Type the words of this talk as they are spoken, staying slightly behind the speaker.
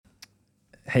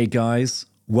Hey guys,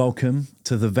 welcome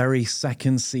to the very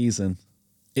second season.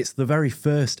 It's the very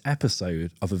first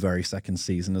episode of a very second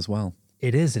season as well.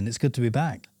 It is, and it's good to be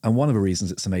back. And one of the reasons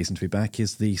it's amazing to be back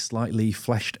is the slightly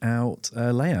fleshed out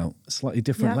layout, a slightly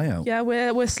different layout. Yeah,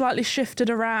 we're slightly shifted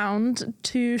around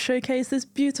to showcase this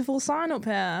beautiful sign up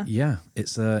here. Yeah,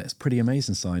 it's a pretty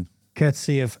amazing sign.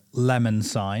 Courtesy of Lemon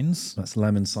Signs. That's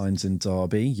Lemon Signs in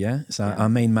Derby, yeah. It's our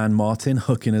main man Martin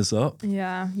hooking us up.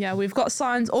 Yeah, we've got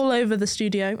signs all over the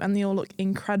studio and they all look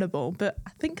incredible, but I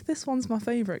think this one's my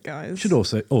favourite, guys. Should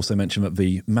also mention that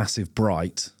the massive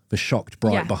bright, the shocked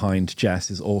bright behind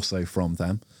Jess is also from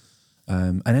them.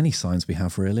 And any signs we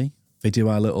have really. They do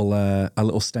our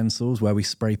little stencils where we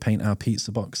spray paint our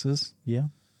pizza boxes. Yeah.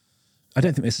 I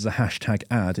don't think this is a hashtag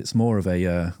ad. It's more of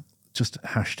a just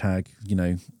hashtag,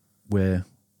 we're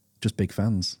just big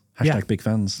fans. Hashtag big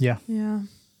fans. Yeah. Yeah.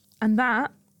 And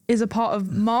that is a part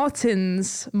of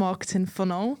Martin's marketing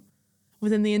funnel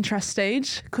within the interest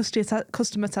stage,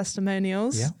 customer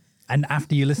testimonials. Yeah. And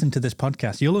after you listen to this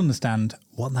podcast, you'll understand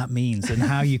what that means and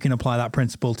how you can apply that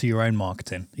principle to your own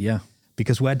marketing. Yeah.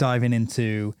 Because we're diving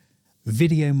into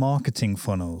video marketing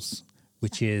funnels,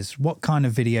 which is what kind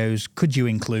of videos could you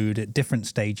include at different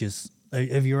stages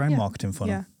of your own marketing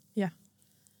funnel. Yeah.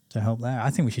 To help there.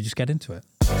 I think we should just get into it.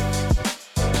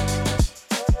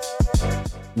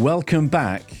 Welcome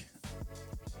back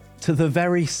to the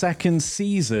very second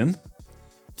season,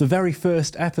 the very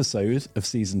first episode of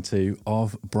season 2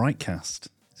 of Brightcast.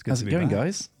 How's it going,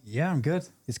 guys? Yeah, I'm good.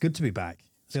 It's good to be back.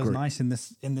 Feels nice in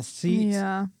this seat.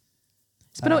 Yeah.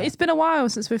 It's been a while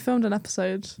since we filmed an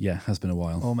episode. Yeah, has been a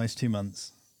while. Almost 2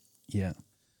 months. Yeah.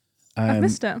 I've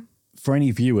missed it. For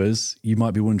any viewers, you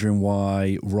might be wondering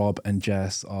why Rob and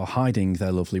Jess are hiding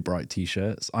their lovely bright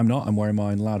t-shirts. I'm not. I'm wearing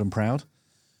mine loud and proud.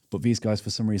 But these guys, for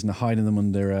some reason, are hiding them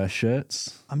under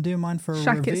shirts. I'm doing mine for a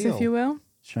Shackets, reveal. if you will.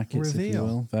 Shackets, if you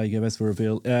will. There you go. There's the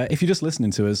reveal. If you're just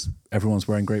listening to us, everyone's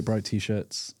wearing great bright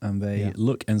t-shirts and they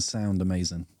look and sound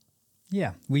amazing.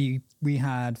 Yeah. We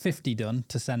had 50 done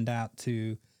to send out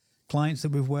to clients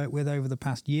that we've worked with over the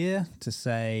past year to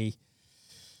say,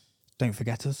 don't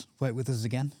forget us, work with us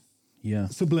again. Yeah.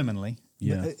 Subliminally.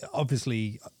 Yeah. But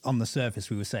obviously, on the surface,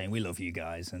 we were saying, we love you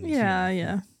guys. And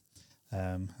Yeah.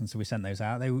 And so we sent those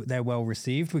out. They're well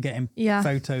received. We're getting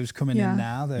photos coming in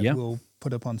now that we'll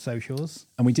put up on socials.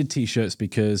 And we did t-shirts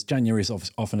because January is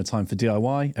often a time for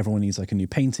DIY. Everyone needs like a new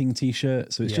painting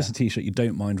t-shirt. So it's just a t-shirt you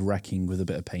don't mind wrecking with a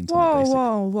bit of paint on it, basically.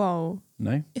 Whoa.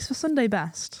 No? It's for Sunday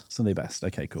best. Sunday best.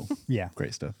 Okay, cool. Yeah.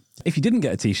 Great stuff. If you didn't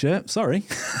get a t-shirt, sorry.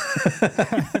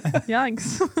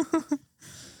 Yikes.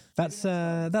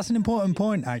 That's an important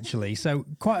point, actually. So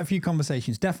quite a few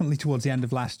conversations, definitely towards the end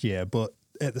of last year, but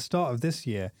at the start of this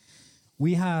year,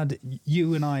 we had,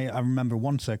 you and I remember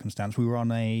one circumstance, we were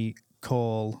on a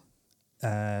call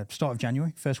start of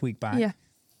January, first week back. Yeah.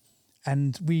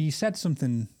 And we said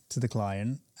something to the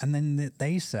client, and then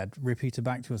they repeated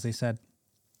back to us, they said,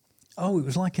 oh, it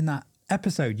was like in that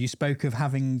episode you spoke of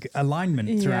having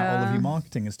alignment throughout all of your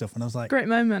marketing and stuff. And I was like, Great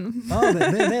moment. Oh,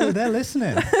 they're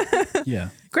listening. Yeah.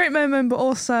 Great moment, but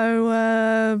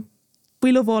also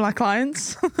we love all our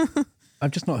clients.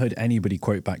 I've just not heard anybody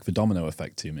quote back the domino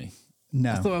effect to me.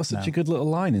 No. I thought that was such a good little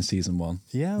line in season 1.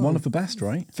 Yeah. One of the best,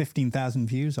 right? 15,000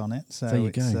 views on it. So there you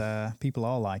go. People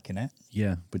are liking it.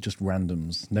 Yeah, but just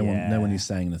randoms. No one who's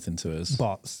saying anything to us.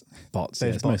 Bots. Yeah,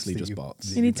 it's mostly just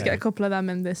bots. You need to get a couple of them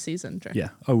in this season, Drew. Yeah,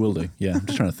 I will do. Yeah, I'm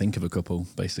just trying to think of a couple,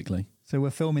 basically. So we're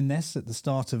filming this at the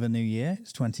start of a new year.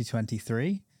 It's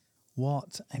 2023.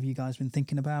 What have you guys been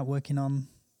thinking about working on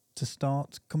to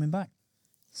start coming back?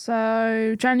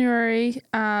 So January,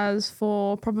 as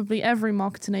for probably every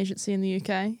marketing agency in the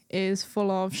UK, is full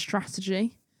of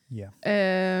strategy. Yeah.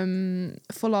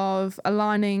 Full of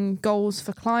aligning goals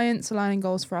for clients, aligning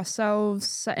goals for ourselves,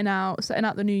 setting out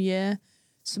the new year,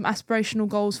 some aspirational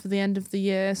goals for the end of the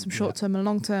year, some short-term and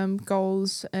long-term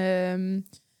goals, and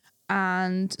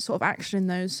sort of actioning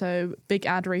those. So big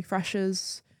ad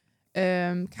refreshers,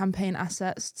 campaign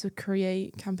assets to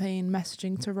create, campaign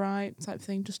messaging to write, type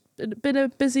thing. Just been a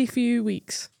busy few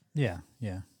weeks. Yeah.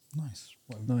 Nice.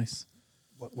 Nice.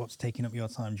 What's taking up your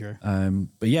time, Drew?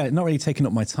 But yeah, not really taking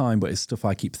up my time, but it's stuff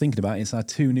I keep thinking about. It's our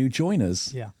 2 new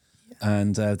joiners. Yeah.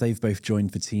 And they've both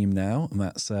joined the team now, and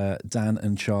that's Dan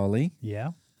and Charlie. Yeah.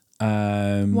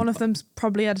 One of them's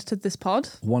probably edited this pod.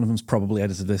 Yes.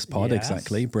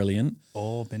 Exactly. Brilliant.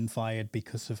 Or been fired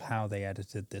because of how they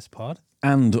edited this pod.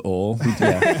 And or. But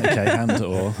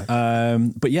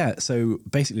yeah, so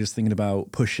basically just thinking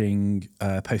about pushing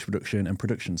post-production and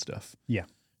production stuff. Yeah.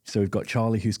 So we've got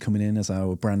Charlie, who's coming in as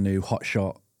our brand new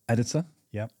hotshot editor.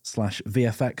 Yep.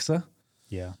 /VFXer.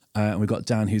 Yeah. And we've got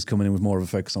Dan, who's coming in with more of a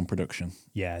focus on production.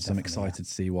 Yeah, so I'm excited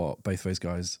to see what both those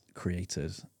guys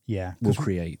created. Yeah, will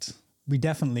create. We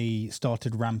definitely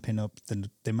started ramping up the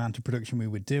amount of production we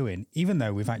were doing, even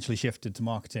though we've actually shifted to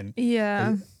marketing.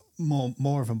 Yeah.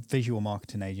 More of a visual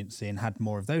marketing agency and had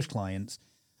more of those clients.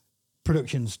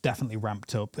 Production's definitely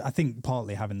ramped up. I think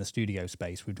partly having the studio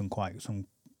space, we've done some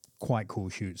quite cool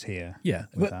shoots here. Yeah,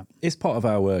 but it's part of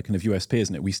our kind of USP,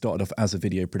 isn't it? We started off as a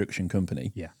video production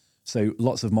company. Yeah. So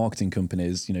lots of marketing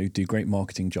companies, do great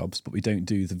marketing jobs, but we don't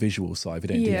do the visual side. We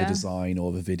don't do the design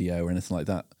or the video or anything like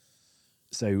that.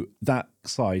 So that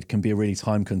side can be a really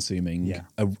time consuming,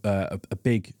 a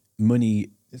big money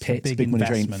pit, big money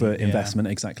drain for investment,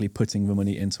 exactly, putting the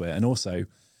money into it. And also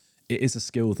it is a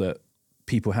skill that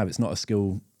people have. It's not a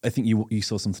skill. I think you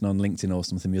saw something on LinkedIn or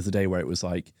something the other day where it was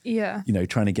like,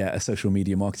 trying to get a social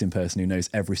media marketing person who knows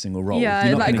every single role.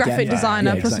 Yeah, like a graphic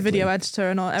designer plus a video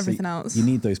editor and everything else. You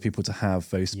need those people to have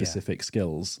those specific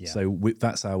skills. Yeah. So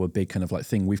that's our big kind of like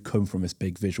thing. We've come from this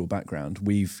big visual background.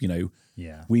 We've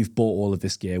bought all of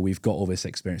this gear. We've got all this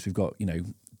experience. We've got,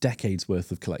 decades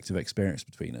worth of collective experience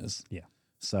between us. Yeah.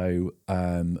 So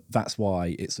that's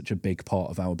why it's such a big part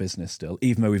of our business still.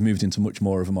 Even though we've moved into much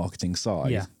more of a marketing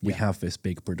side, we have this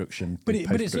big production, but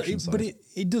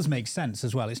it does make sense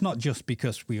as well. It's not just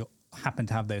because we happen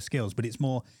to have those skills, but it's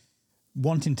more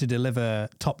wanting to deliver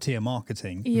top tier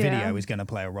marketing. Video is going to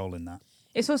play a role in that.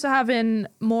 It's also having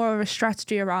more of a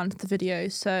strategy around the video.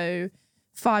 So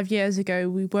 5 years ago,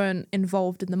 we weren't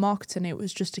involved in the marketing. It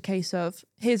was just a case of,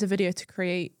 here's a video to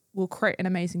create. We'll create an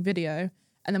amazing video.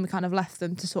 And then we kind of left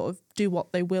them to sort of do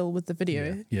what they will with the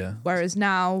video. Yeah. Whereas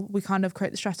now we kind of create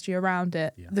the strategy around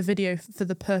it, the video for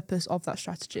the purpose of that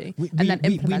strategy, and then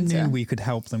implement it. We knew we could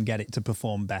help them get it to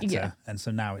perform better. Yeah. And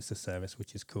so now it's a service,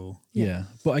 which is cool. Yeah.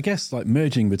 But I guess like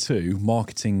merging the two,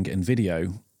 marketing and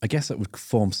video, I guess that would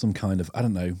form some kind of, I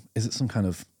don't know, is it some kind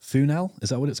of funnel? Is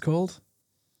that what it's called?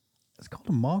 It's called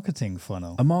a marketing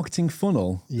funnel. A marketing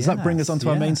funnel? Does that bring us onto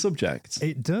our main subject?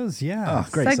 It does, yeah. Ah,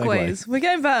 great Segways. We're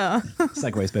getting better.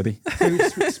 Segways, baby.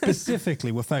 So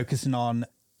specifically, we're focusing on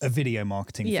a video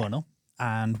marketing funnel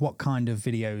and what kind of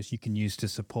videos you can use to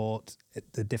support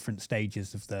the different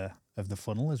stages of the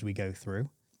funnel as we go through.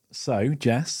 So,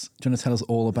 Jess, do you want to tell us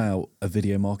all about a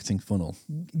video marketing funnel?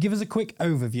 Give us a quick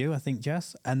overview, I think,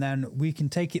 Jess, and then we can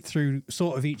take it through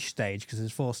sort of each stage, because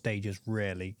there's 4 stages,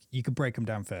 really. You could break them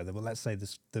down further, but let's say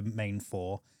the main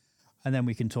 4. And then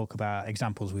we can talk about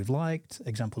examples we've liked,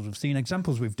 examples we've seen,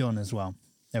 examples we've done as well,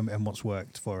 and what's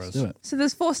worked for us. Let's do it. So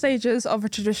there's 4 stages of a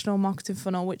traditional marketing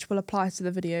funnel, which will apply to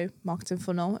the video marketing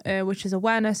funnel, which is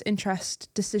awareness,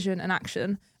 interest, decision, and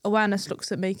action. Awareness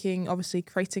looks at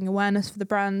creating awareness for the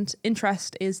brand.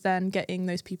 Interest is then getting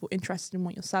those people interested in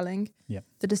what you're selling. Yeah.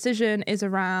 The decision is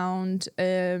around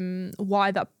why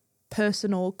that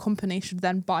person or company should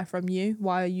then buy from you.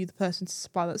 Why are you the person to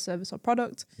supply that service or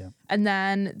product? Yeah. And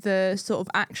then the sort of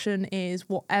action is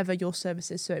whatever your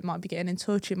service is. So it might be getting in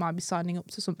touch, it might be signing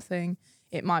up to something,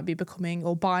 it might be becoming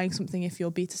or buying something if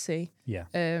you're B2C. Yeah.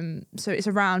 So it's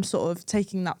around sort of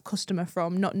taking that customer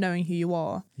from not knowing who you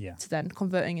are to then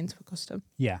converting into a custom.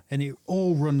 Yeah. And it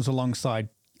all runs alongside,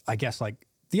 I guess, like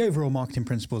the overall marketing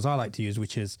principles I like to use,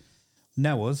 which is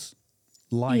know us,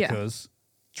 like us,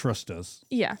 trust us.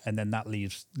 Yeah. And then that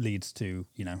leads to,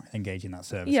 engaging that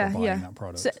service or buying that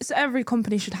product. So every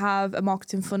company should have a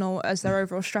marketing funnel as their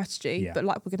overall strategy. But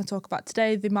like we're going to talk about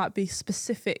today, there might be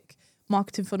specific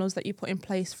marketing funnels that you put in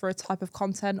place for a type of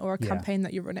content or a campaign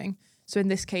that you're running. So in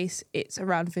this case, it's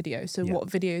around video. So what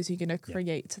videos are you going to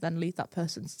create to then lead that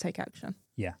person to take action?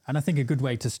 Yeah. And I think a good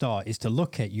way to start is to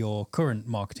look at your current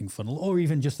marketing funnel or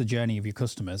even just the journey of your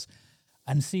customers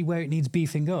and see where it needs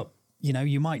beefing up.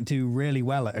 You might do really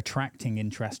well at attracting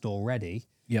interest already,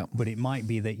 but it might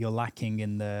be that you're lacking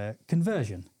in the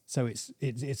conversion. So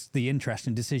it's the interest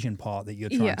and decision part that you're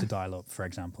trying to dial up, for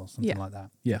example, something like that.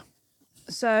 Yeah.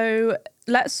 So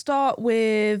let's start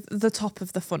with the top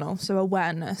of the funnel, so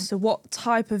awareness. So what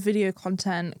type of video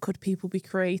content could people be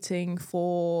creating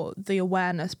for the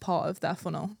awareness part of their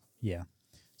funnel? Yeah.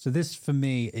 So this, for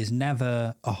me, is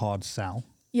never a hard sell.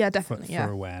 Yeah, definitely.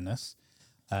 For awareness.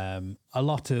 A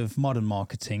lot of modern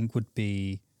marketing would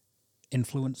be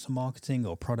influencer marketing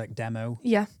or product demo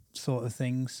sort of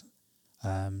things.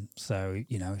 So,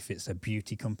 if it's a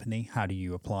beauty company, how do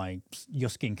you apply your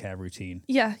skincare routine?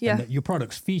 Yeah. And your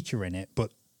products feature in it,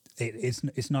 but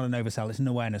it's not an oversell. It's an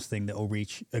awareness thing that will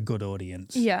reach a good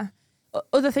audience. Yeah.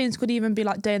 Other things could even be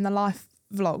like day in the life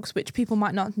vlogs, which people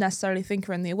might not necessarily think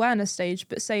are in the awareness stage.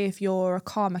 But say if you're a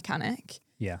car mechanic,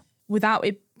 without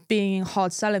it being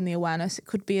hard selling the awareness. It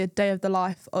could be a day of the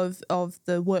life of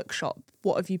the workshop.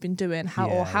 What have you been doing?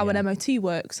 How an MOT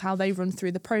works, how they run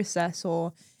through the process,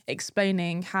 or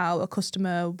explaining how a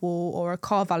customer will, or a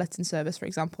car valeting service, for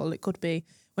example. It could be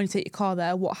when you take your car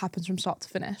there, what happens from start to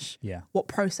finish? Yeah. What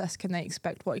process can they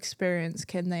expect? What experience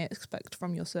can they expect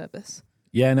from your service?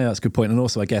 Yeah, no, that's a good point. And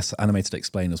also, I guess animated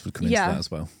explainers would come into that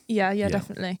as well. Yeah,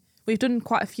 definitely. We've done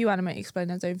quite a few animated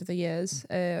explainers over the years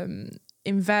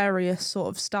in various sort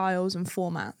of styles and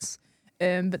formats,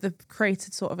 but they've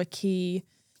created sort of a key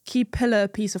pillar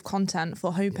piece of content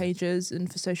for homepages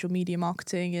and for social media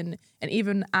marketing and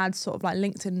even ads, sort of like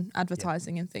LinkedIn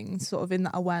advertising and things, sort of in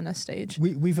that awareness stage.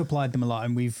 We've applied them a lot,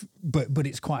 and but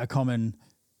it's quite a common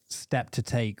step to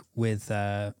take with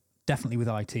definitely with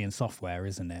IT and software,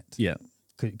 isn't it? Yeah.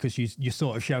 Because you're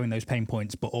sort of showing those pain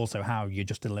points, but also how you're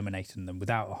just eliminating them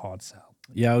without a hard sell.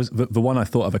 Yeah, the one I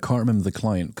thought of, I can't remember the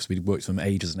client because we worked with them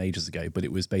ages and ages ago, but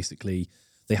it was basically,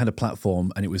 they had a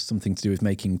platform and it was something to do with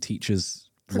making teachers'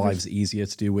 lives easier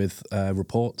to do with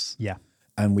reports. Yeah.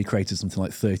 And we created something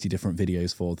like 30 different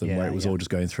videos for them where it was all just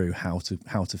going through how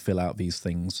to fill out these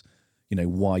things,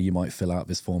 why you might fill out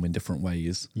this form in different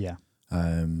ways. Yeah.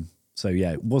 So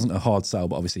yeah, it wasn't a hard sell,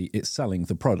 but obviously it's selling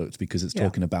the product because it's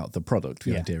talking about the product.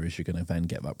 The idea is you're going to then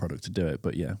get that product to do it.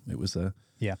 But yeah, it was a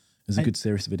good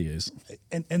series of videos.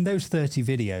 And those 30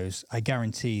 videos, I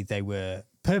guarantee they were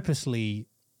purposely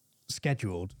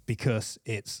scheduled because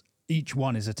each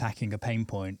one is attacking a pain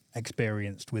point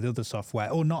experienced with other software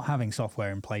or not having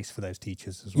software in place for those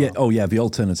teachers as well. Yeah. Oh yeah. The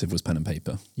alternative was pen and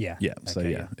paper. Yeah. Yeah. So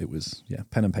it was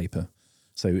pen and paper.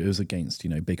 So it was against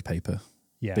big paper.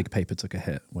 Yeah. Big paper took a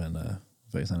hit when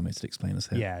those animated explainers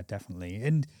hit. Yeah, definitely.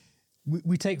 And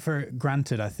we take for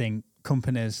granted, I think,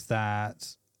 companies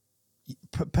that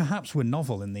perhaps were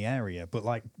novel in the area, but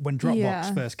like when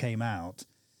Dropbox first came out,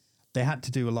 they had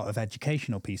to do a lot of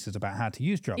educational pieces about how to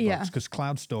use Dropbox because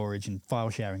cloud storage and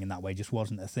file sharing in that way just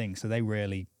wasn't a thing. So they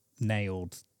really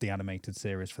nailed the animated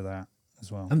series for that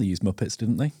as well. And they used Muppets,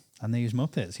 didn't they? And they used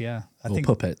Muppets, yeah. I think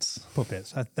Puppets.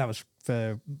 Puppets. That was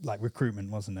for like recruitment,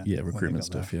 wasn't it? Yeah, recruitment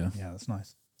stuff, yeah. Yeah, that's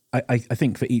nice. I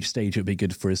think for each stage it would be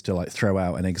good for us to like throw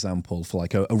out an example for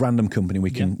like a random company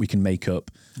we can make up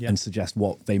and suggest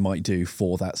what they might do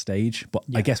for that stage. But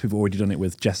I guess we've already done it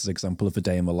with Jess's example of a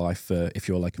day in the life for if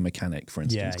you're like a mechanic, for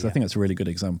instance. Because I think that's a really good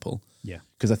example. Yeah.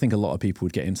 Because I think a lot of people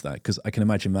would get into that because I can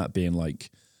imagine that being like,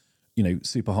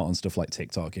 super hot on stuff like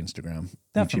TikTok, Instagram,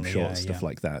 Definitely, YouTube Shorts, stuff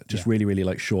like that. Just really, really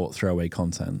like short throwaway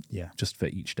content just for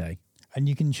each day. And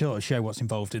you can sort of show what's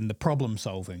involved in the problem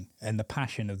solving and the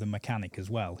passion of the mechanic as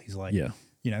well. He's like,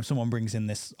 if someone brings in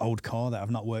this old car that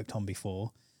I've not worked on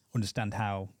before, understand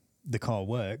how the car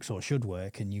works or should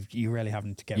work, and you're really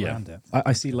having to get around it.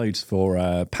 I see loads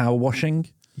for power washing.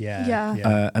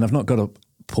 Yeah. And I've not got a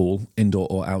pool, indoor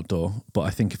or outdoor, but I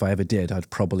think if I ever did, I'd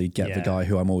probably get the guy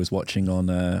who I'm always watching on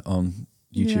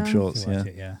YouTube Shorts.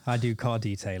 I do car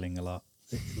detailing a lot.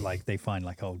 Like they find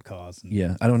like old cars. And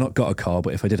and I've not got a car,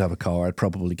 but if I did have a car, I'd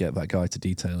probably get that guy to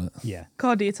detail it. Yeah.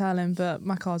 Car detailing, but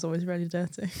my car's always really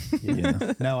dirty.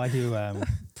 No, I do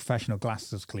professional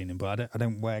glasses cleaning, but I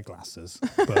don't wear glasses.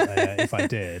 But if I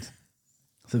did.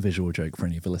 It's a visual joke for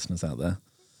any of the listeners out there.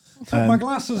 Take my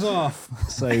glasses off.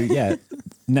 So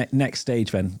next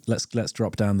stage then, let's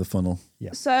drop down the funnel.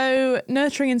 Yeah. So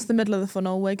nurturing into the middle of the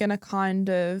funnel, we're going to kind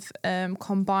of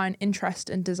combine interest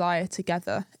and desire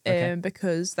together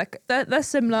because they're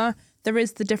similar. There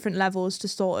is the different levels to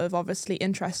sort of, obviously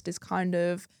interest is kind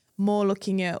of more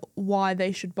looking at why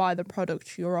they should buy the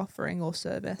product you're offering or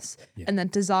service. Yeah. And then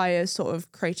desire is sort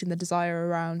of creating the desire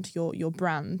around your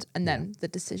brand, and then the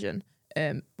decision.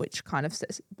 Which kind of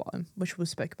sits at the bottom, which we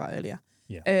spoke about earlier.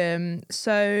 Yeah.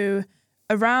 So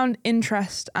around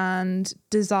interest and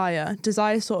desire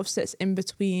sort of sits in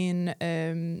between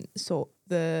sort of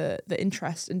the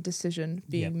interest and decision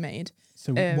being made.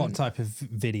 So what type of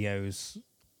videos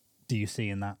do you see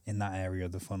in that area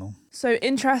of the funnel? So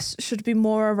interest should be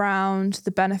more around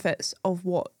the benefits of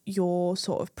what you're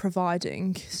sort of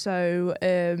providing. So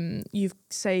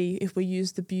if we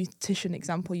use the beautician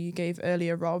example you gave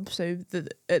earlier, Rob, so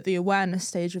at the awareness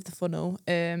stage of the funnel,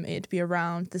 it'd be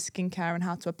around the skincare and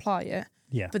how to apply it.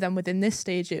 Yeah. But then within this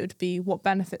stage, it would be what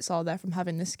benefits are there from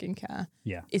having this skincare?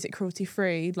 Yeah. Is it cruelty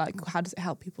free? Like, how does it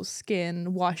help people's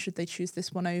skin? Why should they choose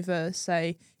this one over,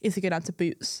 say, if they go down to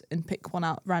Boots and pick one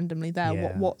out randomly there?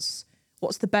 Yeah. What's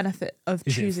the benefit of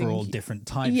choosing? Is it for all different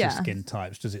types of skin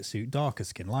types? Does it suit darker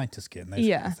skin, lighter skin, those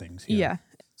kind of things? Yeah.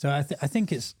 So I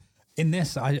think it's in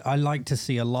this. I like to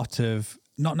see a lot of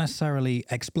not necessarily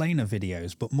explainer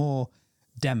videos, but more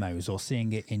demos or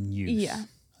seeing it in use. Yeah.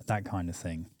 That kind of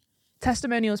thing.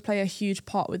 testimonials play a huge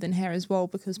part within here as well,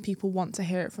 because people want to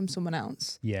hear it from someone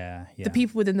else. Yeah. The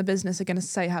people within the business are going to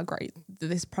say how great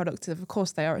this product is. Of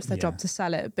course they are. It's their job to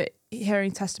sell it. But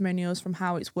hearing testimonials from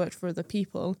how it's worked for other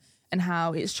people and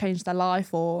how it's changed their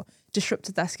life or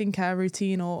disrupted their skincare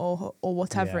routine or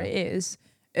whatever it is,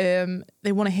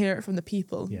 they want to hear it from the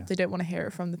people. Yeah. They don't want to hear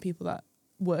it from the people that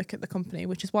work at the company,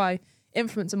 which is why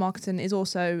influencer marketing is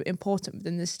also important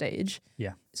within this stage.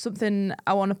 Yeah. Something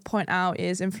I want to point out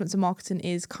is influencer marketing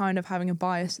is kind of having a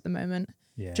bias at the moment.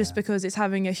 Yeah. Just because it's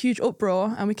having a huge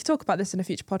uproar, and we could talk about this in a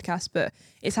future podcast, but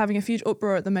it's having a huge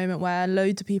uproar at the moment where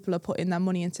loads of people are putting their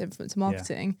money into influencer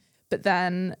marketing, but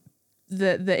then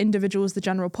the individuals, the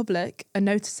general public, are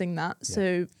noticing that. Yeah.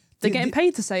 So they're getting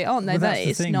paid to say it, aren't they? Well, that's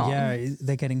the thing. Not. Yeah,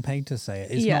 they're getting paid to say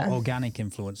it. It's not organic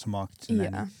influencer marketing.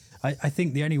 Yeah. I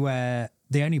think the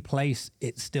only place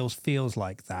it still feels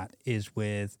like that is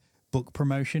with book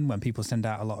promotion, when people send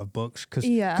out a lot of books,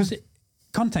 because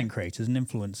content creators and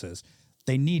influencers,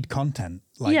 they need content.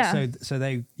 So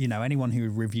they, anyone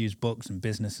who reviews books and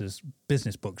business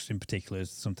books in particular is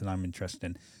something I'm interested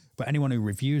in. But anyone who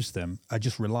reviews them are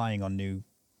just relying on new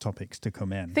topics to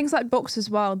come in. Things like books as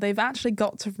well, they've actually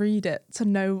got to read it to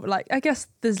know, I guess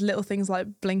there's little things like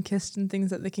Blinkist and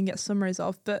things that they can get summaries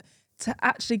of, but to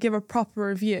actually give a proper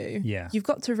review, you've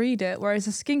got to read it. Whereas a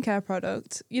skincare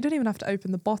product, you don't even have to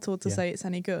open the bottle to say it's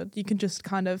any good. You can just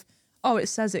kind of, it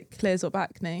says it clears up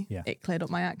acne. Yeah. It cleared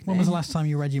up my acne. When was the last time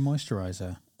you read your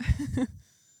moisturiser?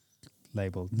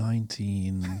 Labelled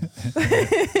 19.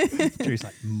 Drew's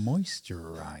like,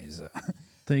 moisturiser.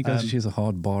 There you go. She has a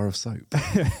hard bar of soap.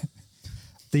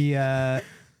 The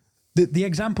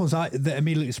examples that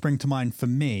immediately spring to mind for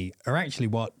me are actually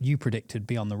what you predicted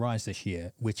be on the rise this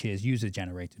year, which is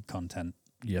user-generated content.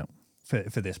 Yeah.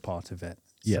 For this part of it.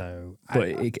 Yeah. So, but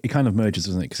it kind of merges,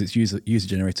 doesn't it? Because it's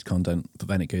user-generated content, but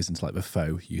then it goes into the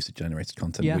faux user-generated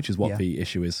content, which is what the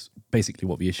issue is. Basically,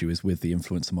 what the issue is with the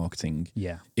influencer marketing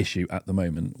issue at the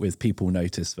moment, with people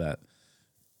notice that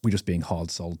we're just being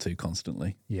hard sold to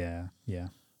constantly. Yeah, yeah.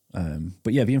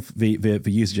 But yeah, the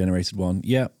user generated one.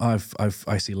 Yeah, I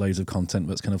see loads of content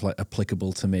that's kind of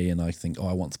applicable to me, and I think,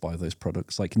 I want to buy those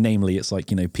products. Namely, it's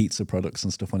pizza products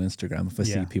and stuff on Instagram. If I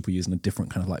see people using a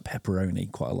different kind of pepperoni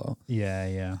quite a lot. Yeah,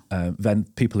 yeah. Then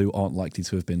people who aren't likely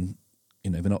to have been,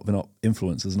 they're not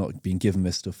influencers, not being given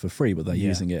this stuff for free, but they're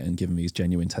using it and giving these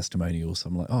genuine testimonials. So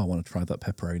I'm like, I want to try that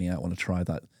pepperoni out. I want to try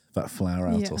that flour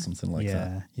out or something like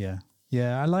that. Yeah,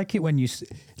 yeah. I like it when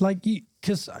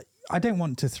because I don't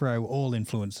want to throw all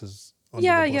influencers under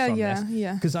the bus on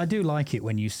this. Because I do like it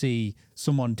when you see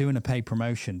someone doing a paid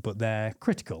promotion, but they're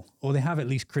critical, or they have at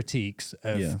least critiques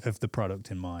of the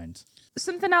product in mind.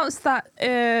 Something else that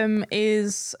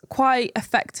is quite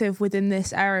effective within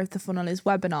this area of the funnel is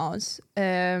webinars.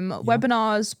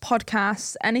 Webinars,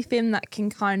 podcasts, anything that can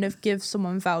kind of give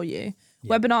someone value.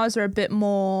 Yeah. Webinars are a bit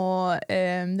more,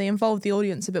 they involve the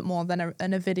audience a bit more than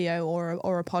a video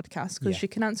or a podcast, because you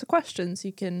can answer questions,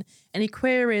 any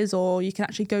queries, or you can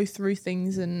actually go through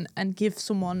things and give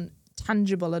someone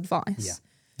tangible advice. Yeah.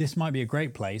 This might be a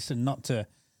great place, and not to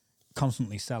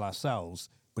constantly sell ourselves,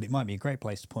 but it might be a great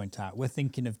place to point out, we're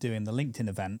thinking of doing the LinkedIn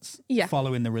events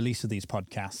following the release of these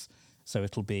podcasts. So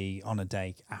it'll be on a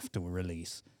day after we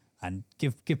release, and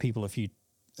give people a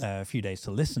few days to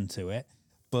listen to it,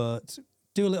 but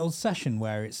do a little session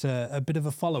where it's a bit of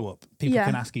a follow-up. People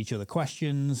can ask each other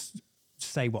questions,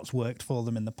 say what's worked for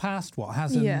them in the past, what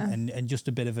hasn't, and just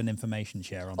a bit of an information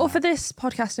share on that. Or for this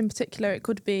podcast in particular, it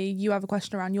could be you have a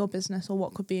question around your business, or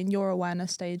what could be in your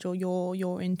awareness stage or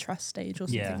your interest stage or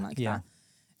something like that.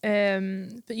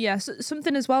 But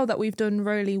something as well that we've done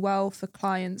really well for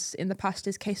clients in the past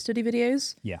is case study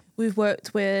videos. Yeah. We've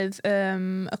worked with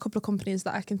a couple of companies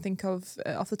that I can think of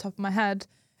off the top of my head,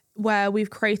 where we've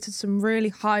created some really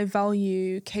high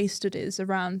value case studies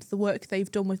around the work they've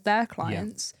done with their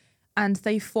clients. And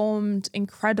they formed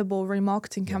incredible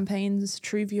remarketing campaigns,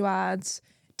 TrueView ads,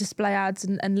 display ads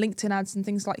and LinkedIn ads and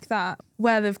things like that,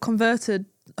 where they've converted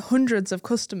hundreds of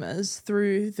customers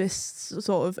through this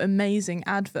sort of amazing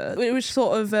advert, which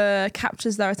sort of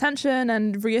captures their attention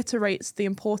and reiterates the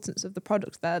importance of the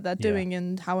product they're doing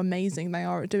and how amazing they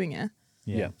are at doing it.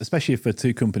 Yeah, especially for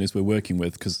two companies we're working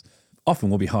with, because often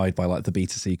we'll be hired by the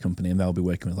B2C company and they'll be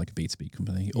working with a B2B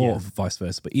company, or vice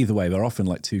versa. But either way, they're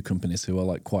often two companies who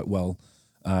are quite well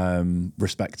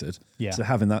respected. Yeah. So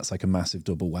having that's a massive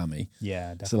double whammy.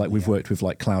 Yeah, definitely. So we've worked with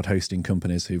cloud hosting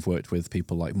companies who've worked with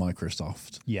people like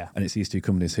Microsoft. Yeah. And it's these two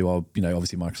companies who are,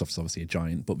 obviously Microsoft's obviously a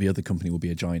giant, but the other company will be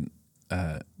a giant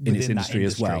in its industry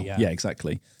as well. Yeah,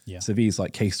 exactly. Yeah. So these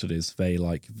case studies,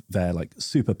 they're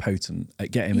super potent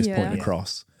at getting this point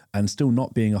across and still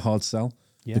not being a hard sell.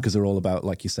 because they're all about,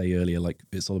 like you say earlier, like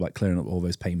it's all about clearing up all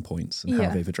those pain points and how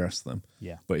they've addressed them.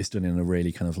 Yeah. But it's done in a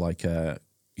really kind of like a,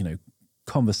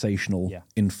 conversational,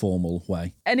 informal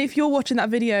way. And if you're watching that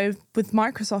video with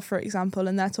Microsoft, for example,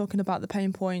 and they're talking about the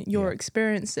pain point you're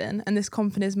experiencing, and this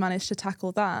company's managed to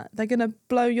tackle that, they're going to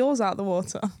blow yours out the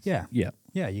water. Yeah.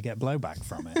 You get blowback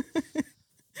from it.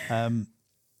 And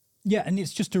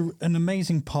it's just an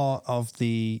amazing part of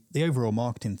the overall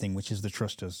marketing thing, which is the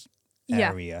trust us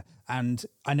area. And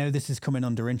I know this is coming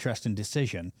under interest and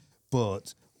decision,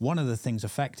 but one of the things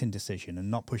affecting decision and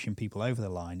not pushing people over the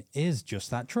line is just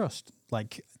that trust.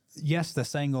 Like, yes, they're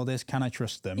saying all this, can I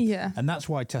trust them? Yeah. And that's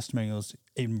why testimonials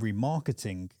in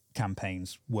remarketing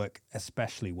campaigns work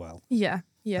especially well. Yeah,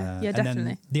 definitely. And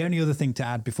then the only other thing to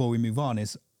add before we move on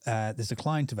is there's a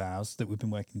client of ours that we've been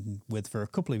working with for a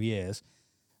couple of years,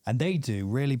 and they do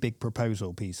really big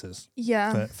proposal pieces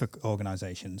for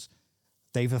organizations.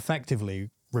 They've effectively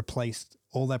replaced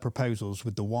all their proposals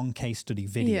with the one case study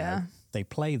video. Yeah. They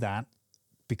play that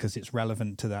because it's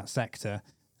relevant to that sector,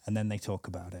 and then they talk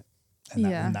about it.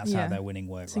 And that's how they're winning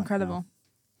work. It's incredible. Now.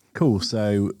 Cool.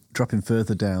 So dropping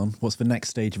further down, what's the next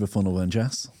stage of a funnel then,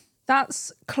 Jess?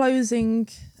 That's closing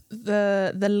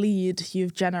the lead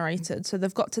you've generated. So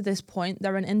they've got to this point,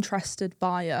 they're an interested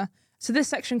buyer. So this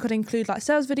section could include like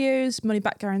sales videos, money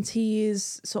back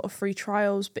guarantees, sort of free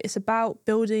trials, but it's about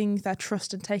building their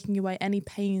trust and taking away any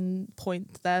pain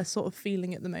point they're sort of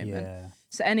feeling at the moment. Yeah.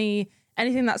 So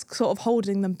anything that's sort of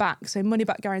holding them back. So money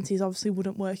back guarantees obviously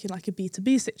wouldn't work in like a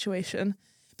B2B situation,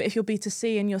 but if you're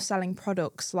B2C and you're selling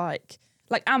products like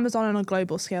Amazon on a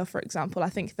global scale, for example, I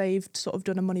think they've sort of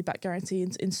done a money back guarantee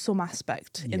in some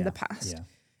aspect in the past.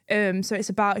 Yeah. So it's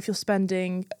about if you're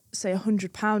spending, say,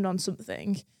 £100 on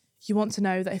something, you want to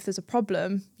know that if there's a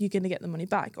problem, you're going to get the money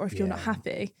back. Or if you're not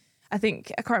happy, I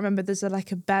can't remember, there's a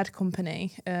bed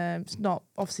company. It's not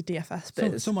obviously DFS,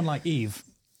 but someone like Eve.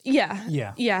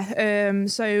 Yeah.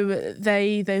 So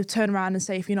they turn around and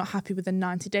say, if you're not happy within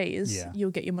 90 days,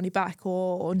 you'll get your money back,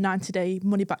 or 90-day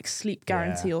money back sleep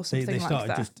guarantee or something like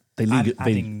that.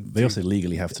 They also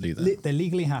legally have to do that. They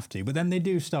legally have to, but then they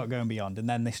do start going beyond, and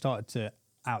then they started to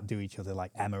outdo each other.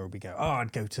 Like Emma would go,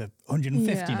 I'd go to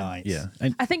 150 nights. Yeah.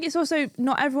 I think it's also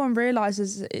not everyone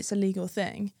realizes it's a legal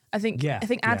thing. I think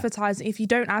advertising, if you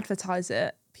don't advertise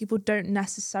it, people don't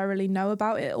necessarily know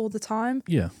about it all the time.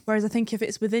 Yeah. Whereas I think if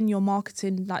it's within your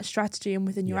marketing strategy and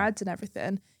within your ads and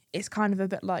everything, it's kind of a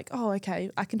bit like, oh, okay,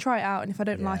 I can try it out, and if I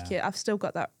don't like it, I've still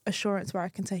got that assurance where I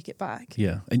can take it back.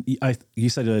 Yeah. And you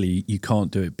said earlier you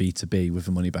can't do it B2B with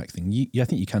a money back thing. I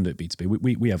think you can do it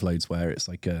B2B. We have loads where it's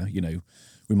like,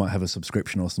 we might have a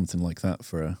subscription or something like that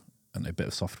for a bit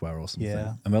of software or something.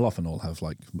 Yeah. And they'll often all have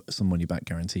like some money back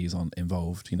guarantees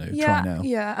involved, try now.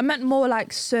 Yeah. I meant more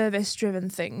like service driven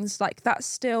things. Like that's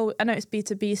still, I know it's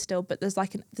B2B still, but there's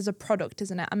there's a product,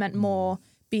 isn't it? I meant more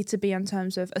B2B in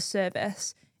terms of a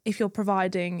service. If you're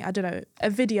providing, I don't know, a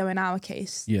video in our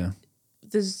case. Yeah.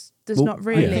 There's not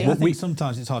really. I think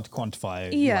sometimes it's hard to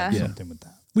quantify something with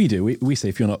that. We do. We say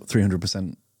if you're not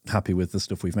 300% happy with the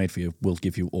stuff we've made for you, we'll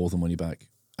give you all the money back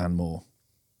and more.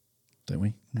 Don't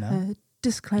we? No.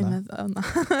 Disclaimer on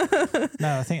that.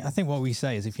 No, I think what we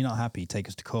say is if you're not happy, take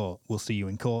us to court. We'll see you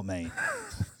in court, mate.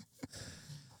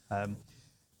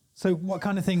 So what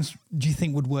kind of things do you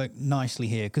think would work nicely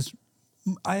here? Because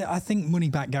I think money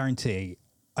back guarantee,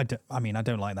 I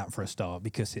don't like that for a start,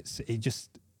 because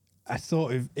I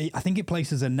think it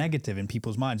places a negative in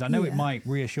people's minds. I know it might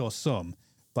reassure some,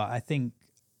 but I think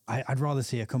I'd rather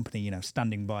see a company,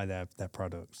 standing by their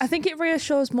products. I think it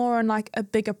reassures more on like a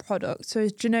bigger product. So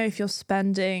do you know if you're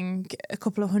spending a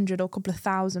couple of £100 or a couple of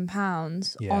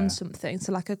 £1,000 on something,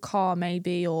 so like a car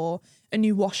maybe, or a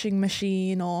new washing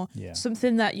machine, or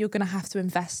something that you're going to have to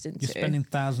invest into. You're spending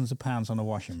thousands of pounds on a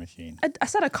washing machine. I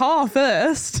said a car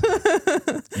first.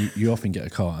 you often get a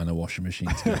car and a washing machine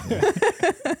together.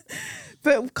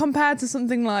 But compared to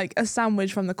something like a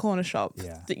sandwich from the corner shop,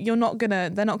 they're not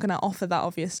gonna offer that,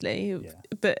 obviously. Yeah.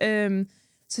 But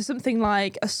so something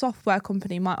like a software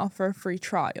company might offer a free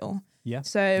trial. Yeah.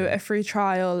 So a free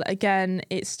trial, again,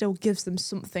 it still gives them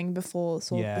something before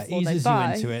eases they buy.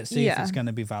 you into it, see if it's going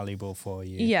to be valuable for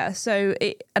you. Yeah. So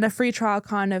a free trial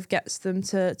kind of gets them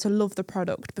to love the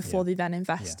product before they then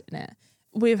invest in it.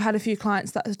 We've had a few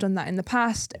clients that has done that in the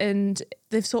past, and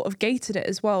they've sort of gated it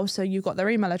as well. So you've got their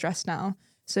email address now,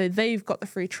 so they've got the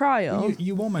free trial.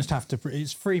 You almost have to.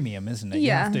 It's freemium, isn't it?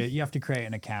 Yeah. You have to create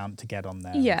an account to get on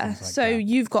there. Yeah. Like so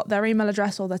you've got their email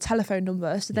address or their telephone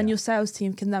number. So then your sales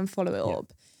team can then follow it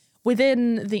up.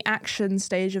 Within the action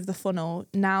stage of the funnel,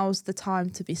 now's the time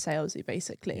to be salesy,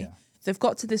 basically. Yeah. They've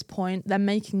got to this point, they're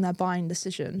making their buying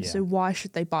decision. So why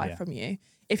should they buy from you?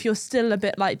 If you're still a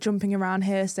bit like jumping around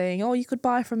here saying, oh, you could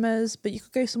buy from us, but you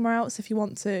could go somewhere else if you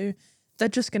want to, they're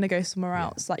just going to go somewhere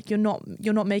else. Like you're not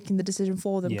making the decision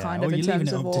for them, kind of, or in you're leaving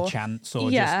terms it of up to chance or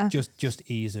just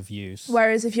ease of use.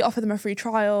 Whereas if you offer them a free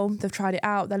trial, they've tried it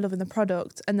out, they're loving the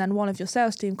product, and then one of your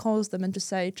sales team calls them and just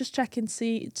say, just check and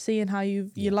seeing how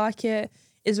you like it.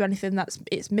 Is there anything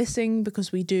it's missing?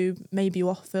 Because we do, maybe you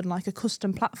offer like a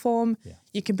custom platform.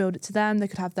 You can build it to them. They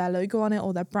could have their logo on it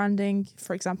or their branding,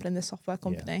 for example, in this software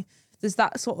company. There's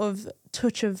that sort of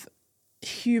touch of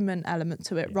human element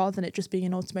to it rather than it just being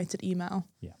an automated email.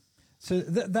 So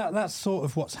that's sort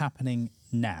of what's happening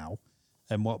now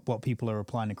and what people are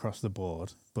applying across the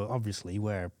board. But obviously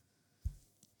we're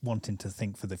wanting to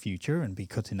think for the future and be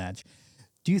cutting edge.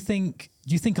 Do you think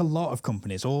a lot of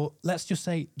companies, or let's just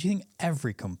say, do you think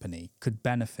every company could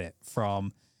benefit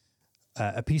from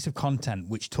a piece of content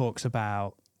which talks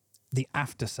about the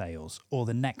after sales or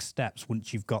the next steps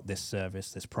once you've got this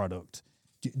service, this product?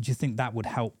 Do you think that would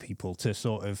help people to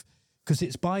sort of, because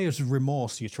it's buyer's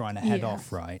remorse you're trying to head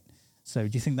off, right? So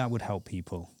do you think that would help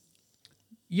people?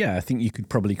 Yeah, I think you could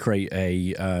probably create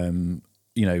a,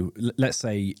 let's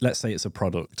say it's a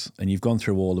product and you've gone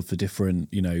through all of the different,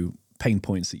 pain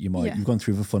points that you've gone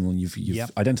through the funnel and you've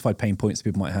identified pain points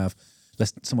people might have.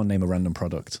 Someone name a random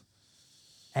product.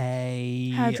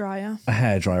 A hairdryer. A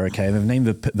hairdryer, okay. They've named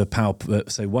the power.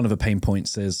 So one of the pain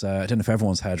points is, I don't know if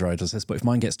everyone's hairdryer does this, but if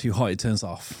mine gets too hot, it turns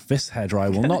off. This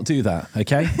hairdryer will not do that,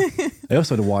 okay? They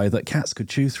also had a wire that cats could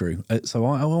chew through. So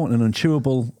I want an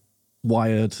unchewable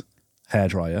wired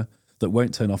hairdryer that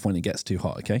won't turn off when it gets too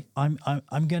hot, okay? I'm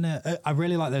gonna. I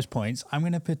really like those points. I'm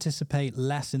gonna participate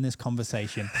less in this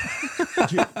conversation,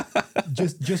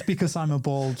 just because I'm a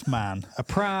bald man, a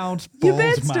proud bald Your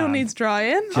beard man. still needs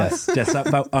drying. Jess,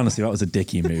 honestly, that was a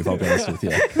dicky move. I'll be honest with you.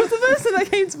 It was the first thing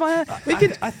that came to my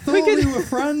head. I thought we were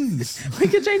friends. We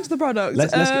could change the product.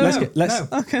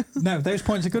 No, those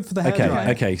points are good for the hairdryer.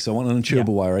 Okay. So I want an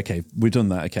unchewable wire. Okay, we've done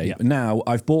that. Okay, now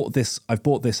I've bought this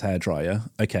hairdryer.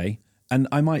 Okay. And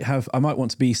I might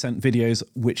want to be sent videos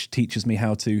which teaches me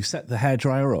how to set the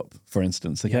hairdryer up, for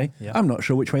instance, okay? I'm not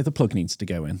sure which way the plug needs to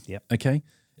go in, okay?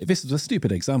 This is a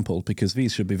stupid example because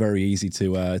these should be very easy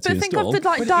to install. But think of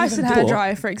the Dyson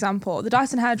hairdryer, for example. The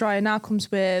Dyson hairdryer now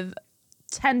comes with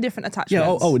 10 different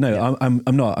attachments.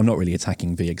 I'm not really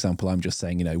attacking the example. I'm just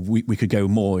saying, we could go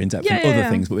more in depth on other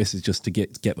things, but this is just to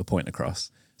get the point across.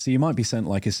 So you might be sent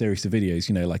like a series of videos,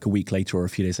 like a week later or a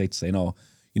few days later saying,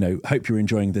 hope you're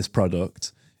enjoying this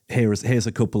product. Here's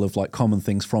a couple of like common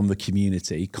things from the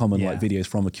community, like videos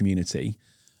from the community.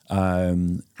 How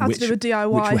to do a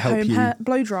DIY home hair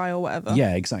blow dry or whatever.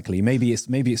 Yeah, exactly. Maybe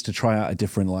it's to try out a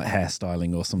different like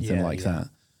hairstyling or something like that.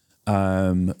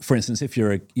 For instance, if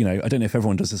you're I don't know if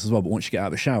everyone does this as well, but once you get out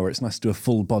of the shower, it's nice to do a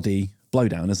full body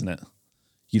blowdown, isn't it?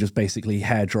 You just basically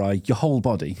hair dry your whole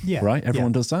body, right?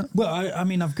 Everyone does that. Well,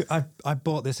 I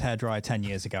bought this hairdryer 10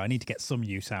 years ago. I need to get some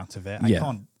use out of it. I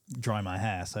can't dry my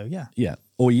hair, so yeah. Yeah,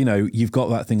 or you've got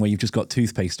that thing where you've just got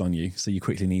toothpaste on you, so you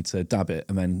quickly need to dab it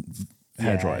and then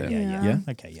hair dry it. Yeah.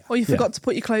 Okay, yeah. Or you forgot to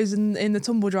put your clothes in the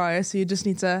tumble dryer, so you just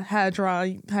need to hair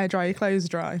dry your clothes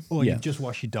dry. Or you just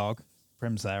wash your dog.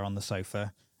 Prim's there on the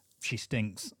sofa. She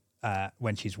stinks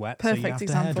when she's wet. Perfect so you have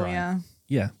example, to hair dry.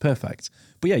 Yeah, perfect.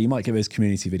 But yeah, you might get those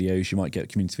community videos. You might get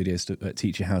community videos to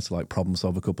teach you how to like problem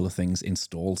solve a couple of things,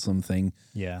 install something,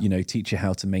 teach you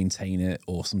how to maintain it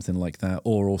or something like that.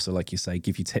 Or also, like you say,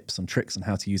 give you tips and tricks on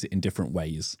how to use it in different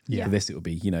ways. For this, it would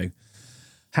be,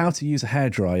 how to use a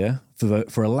hairdryer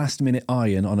for a last minute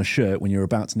iron on a shirt when you're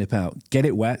about to nip out. Get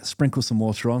it wet, sprinkle some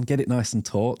water on, get it nice and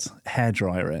taut,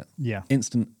 hairdryer it. Yeah.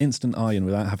 Instant iron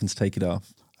without having to take it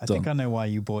off. I think I know why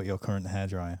you bought your current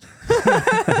hairdryer.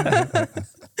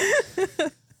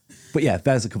 But yeah,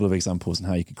 there's a couple of examples on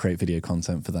how you could create video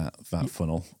content for that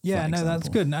funnel. Yeah, that's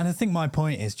good. And I think my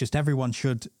point is just everyone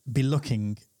should be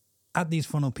looking at these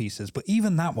funnel pieces. But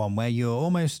even that one where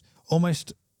you're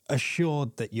almost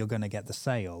assured that you're going to get the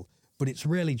sale, but it's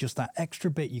really just that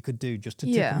extra bit you could do just to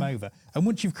tip them over. And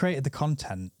once you've created the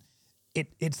content,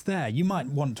 it's there. You might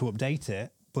want to update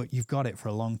it, but you've got it for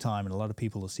a long time and a lot of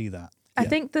people will see that. I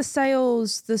think the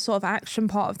sales, the sort of action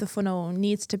part of the funnel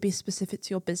needs to be specific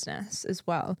to your business as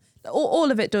well. All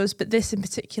of it does, but this in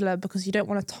particular, because you don't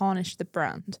want to tarnish the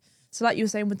brand. So like you were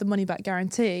saying with the money back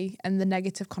guarantee and the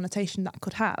negative connotation that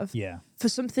could have. For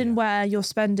something where you're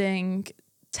spending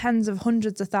tens of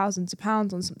hundreds of thousands of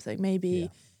pounds on something,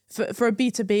 maybe for a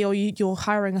B2B, or you're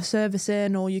hiring a service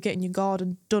in, or you're getting your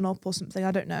garden done up or something,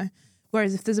 I don't know.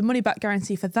 Whereas if there's a money back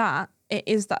guarantee for that, it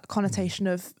is that connotation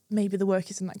of maybe the work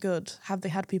isn't that good. Have they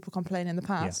had people complain in the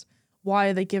past? why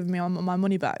are they giving me my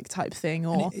money back type thing.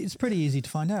 Or it's pretty easy to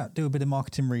find out. Do a bit of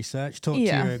marketing research, talk to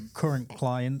your current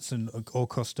clients or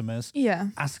customers. Yeah.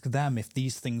 Ask them if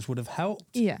these things would have helped.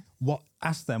 Yeah.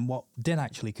 Ask them what did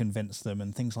actually convince them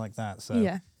and things like that. So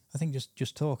I think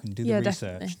just talk and do the research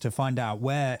definitely. to find out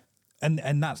where,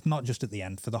 and that's not just at the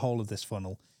end, for the whole of this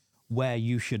funnel, where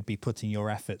you should be putting your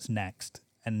efforts next.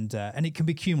 And it can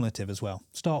be cumulative as well.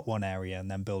 Start one area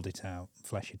and then build it out,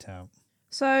 flesh it out.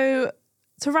 So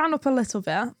to round up a little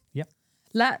bit,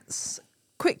 let's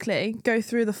quickly go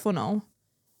through the funnel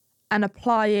and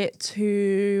apply it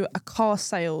to a car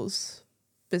sales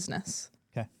business.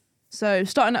 Okay. So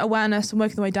starting at awareness and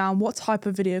working the way down, what type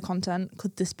of video content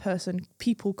could this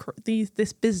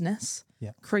business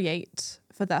create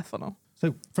for their funnel?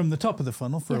 So from the top of the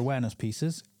funnel for awareness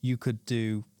pieces, you could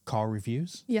do car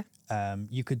reviews. Yeah.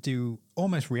 You could do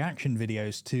almost reaction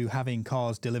videos to having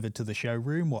cars delivered to the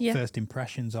showroom, what first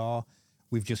impressions are.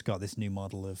 We've just got this new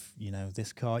model of,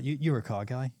 this car. You're a car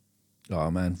guy.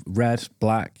 Oh, man. Red,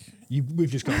 black. We've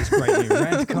just got this great new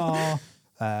red car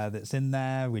that's in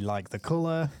there. We like the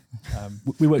colour.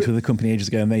 We worked with a company ages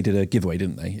ago and they did a giveaway,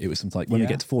 didn't they? It was something like, when we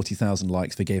get to 40,000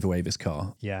 likes, they gave away this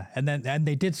car. Yeah. And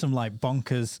they did some like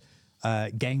bonkers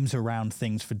games around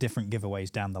things for different giveaways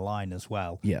down the line as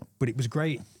well. Yeah. But it was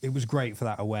great. It was great for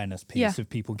that awareness piece of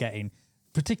people getting,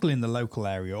 particularly in the local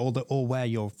area or where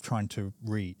you're trying to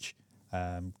reach,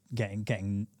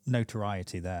 getting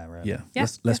notoriety there. Really. Yeah.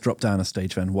 Let's drop down a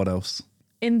stage then. What else?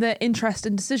 In the interest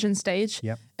and decision stage,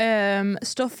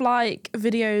 stuff like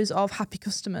videos of happy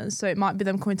customers. So it might be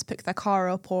them coming to pick their car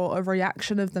up, or a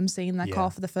reaction of them seeing their car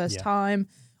for the first time,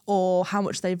 or how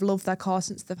much they've loved their car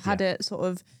since they've had it. Sort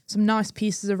of some nice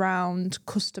pieces around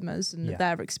customers and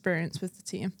their experience with the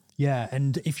team. Yeah,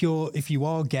 and if you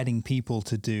are getting people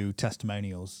to do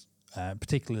testimonials,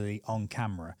 particularly on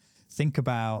camera, think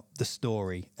about the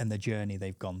story and the journey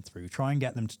they've gone through. Try and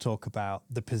get them to talk about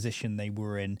the position they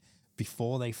were in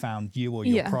before they found you or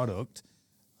your product,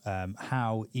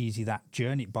 how easy that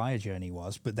buyer journey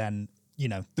was, but then,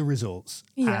 the results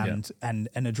and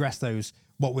address those.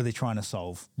 What were they trying to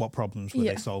solve? What problems were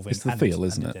they solving? It's the feel,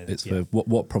 isn't it? It's the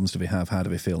what problems do they have? How do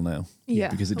they feel now? Yeah.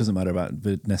 Because it doesn't matter about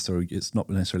it's not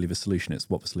necessarily the solution, it's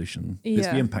what the solution, it's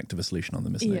the impact of a solution on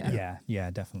them, isn't it?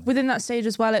 Yeah, definitely. Within that stage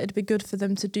as well, it'd be good for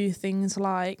them to do things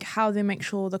like how they make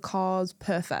sure the car's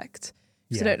perfect.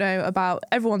 So I don't know about,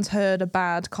 everyone's heard a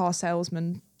bad car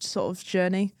salesman sort of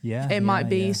journey. It might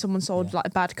be someone sold like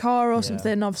a bad car or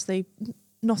something. Obviously,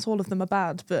 not all of them are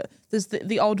bad, but there's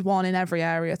the odd one in every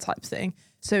area type thing.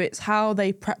 So it's how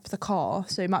they prep the car.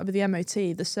 So it might be the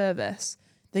MOT, the service.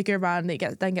 They go around,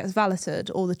 then gets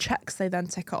valeted, or the checks they then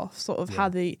tick off. Sort of how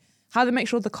they make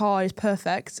sure the car is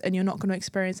perfect, and you're not going to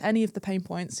experience any of the pain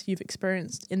points you've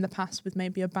experienced in the past with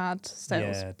maybe a bad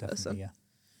sales person.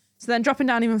 So then dropping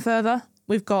down even further,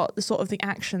 we've got the sort of the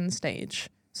action stage.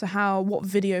 So what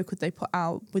video could they put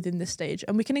out within this stage?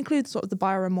 And we can include sort of the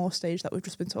buyer and more stage that we've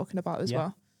just been talking about as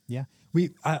well. Yeah.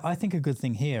 I think a good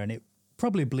thing here, and it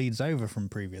probably bleeds over from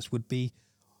previous, would be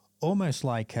almost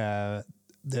like the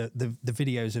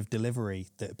videos of delivery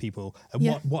that people, and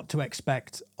what to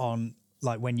expect on,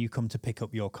 like, when you come to pick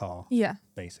up your car. Yeah.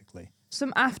 Basically.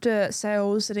 Some after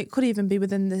sales, and it could even be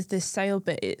within this sale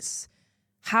bit, it's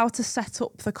how to set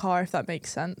up the car, if that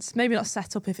makes sense. Maybe not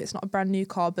set up if it's not a brand new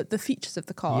car, but the features of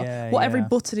the car. Every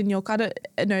button in your car. I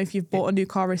don't know if you've bought a new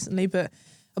car recently, but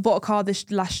I bought a car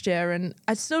last year and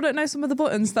I still don't know some of the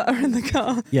buttons that are in the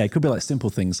car. Yeah, it could be like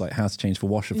simple things like how to change the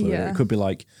washer fluid. It could be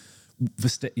like,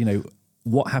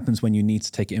 what happens when you need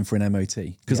to take it in for an MOT?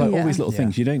 Because like all these little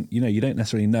things you don't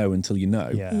necessarily know until you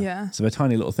know. So they're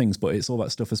tiny little things, but it's all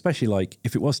that stuff, especially like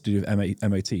if it was to do with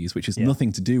MOTs, which is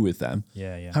nothing to do with them.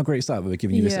 How great is that? They're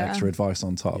giving you this extra advice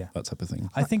on top, that type of thing.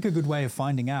 I think a good way of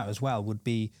finding out as well would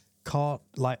be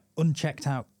unchecked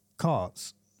out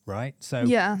carts, right?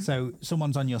 So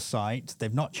someone's on your site,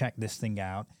 they've not checked this thing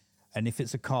out, and if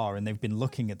it's a car and they've been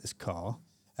looking at this car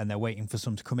and they're waiting for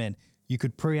some to come in, you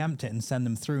could preempt it and send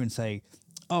them through and say,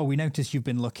 oh, we noticed you've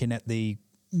been looking at the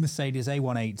Mercedes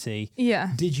A180.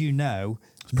 Yeah. Did you know?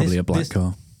 It's probably a black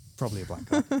car. Probably a black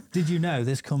car. Did you know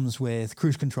this comes with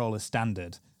cruise control as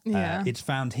standard? It's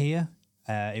found here.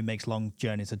 It makes long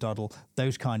journeys to Doddle.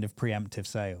 Those kind of preemptive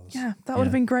sales. Yeah, that would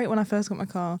have been great when I first got my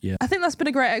car. Yeah. I think that's been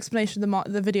a great explanation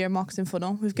of the video marketing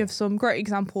funnel. We've given some great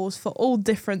examples for all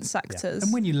different sectors. Yeah.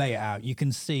 And when you lay it out, you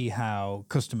can see how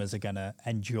customers are going to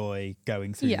enjoy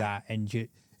going through that. And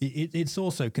it's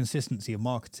also consistency of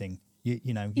marketing. You're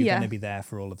going to be there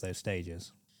for all of those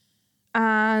stages.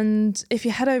 And if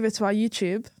you head over to our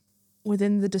YouTube,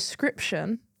 within the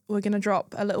description, we're going to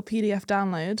drop a little PDF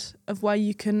download of where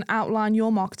you can outline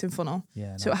your marketing funnel.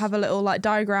 Yeah, so it'll have a little like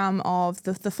diagram of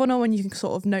the funnel, and you can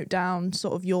sort of note down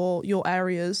sort of your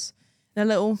areas, and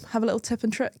have a little tip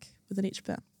and trick within each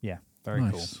bit. Yeah, very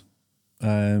cool.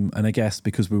 And I guess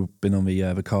because we've been on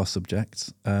the car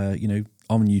subject, you know,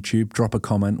 on YouTube, drop a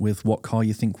comment with what car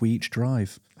you think we each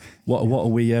drive. What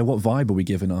vibe are we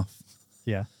giving off?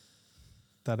 Yeah,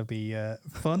 that'll be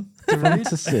fun to read.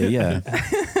 To see, yeah.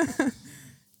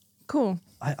 Cool.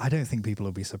 I don't think people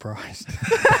will be surprised.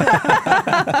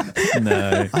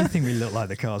 No, I think we look like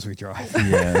the cars we drive.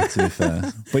 Yeah, to be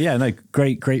fair. But yeah, no,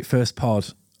 great first pod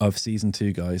of season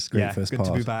 2, guys. Great first pod.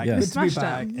 Good to be back. Yeah. Good to be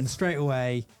back. And straight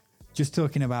away, just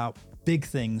talking about big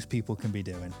things people can be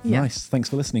doing. Yeah. Nice. Thanks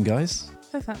for listening, guys.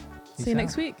 Perfect. Peace See you out.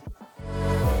 next week.